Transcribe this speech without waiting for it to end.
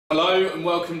Hello and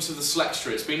welcome to the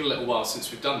SeleXtra. It's been a little while since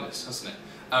we've done this, hasn't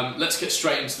it? Let's get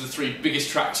straight into the three biggest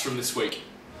tracks from this week.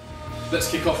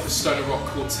 Let's kick off with Stoner Rock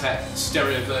Quartet,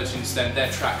 Stereo Virgins, then their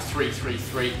track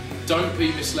 333. Don't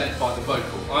be misled by the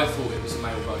vocal. I thought it was a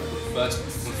male vocal at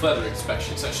first. On further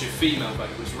inspection, it's actually a female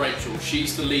vocal. It's Rachel.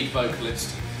 She's the lead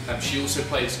vocalist. She also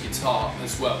plays guitar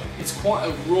as well. It's quite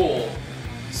a raw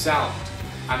sound,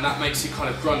 and that makes it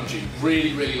kind of grungy.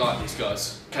 Really like these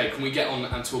guys. Okay, can we get on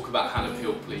and talk about Hannah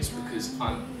Peel, please? Because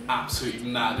I'm absolutely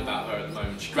mad about her at the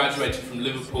moment. She graduated from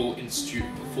Liverpool Institute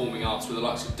of Performing Arts, where the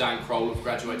likes of Dan Kroll have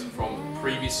graduated from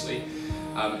previously.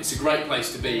 It's a great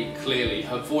place to be, clearly.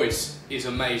 Her voice is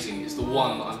amazing. It's the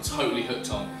one that I'm totally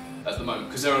hooked on at the moment,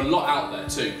 because there are a lot out there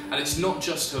too. And it's not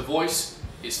just her voice,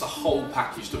 it's the whole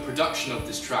package. The production of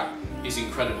this track is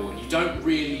incredible, and you don't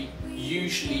really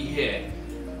usually hear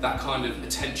that kind of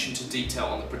attention to detail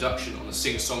on the production on a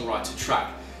singer-songwriter track,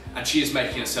 and she is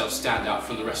making herself stand out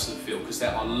from the rest of the field, because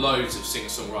there are loads of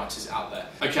singer-songwriters out there.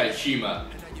 Okay, humour.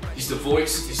 He's the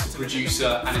voice, he's the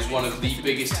producer, and is one of the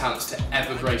biggest talents to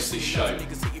ever grace this show,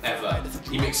 ever.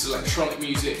 He mixes electronic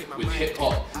music with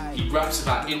hip-hop, he raps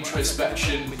about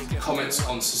introspection, comments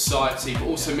on society, but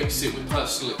also mixes it with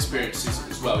personal experiences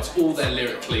as well. It's all there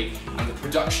lyrically, and the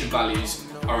production values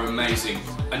are amazing.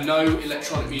 I know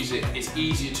electronic music is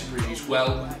easier to produce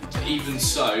well, but even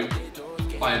so,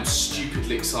 I am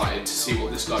stupidly excited to see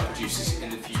what this guy produces in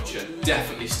the future.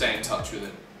 Definitely stay in touch with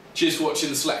him. Cheers for watching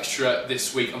the SeleXtra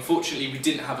this week. Unfortunately, we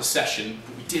didn't have a session,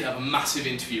 but we did have a massive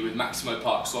interview with Maximo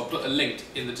Park, so I'll put a link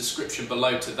in the description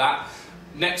below to that.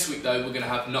 Next week though, we're going to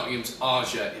have Nottingham's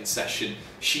Aja in session.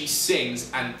 She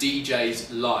sings and DJs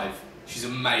live. She's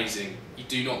amazing. You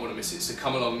do not want to miss it. So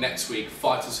come along next week,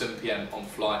 5 to 7 PM on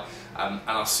Fly, and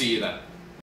I'll see you then.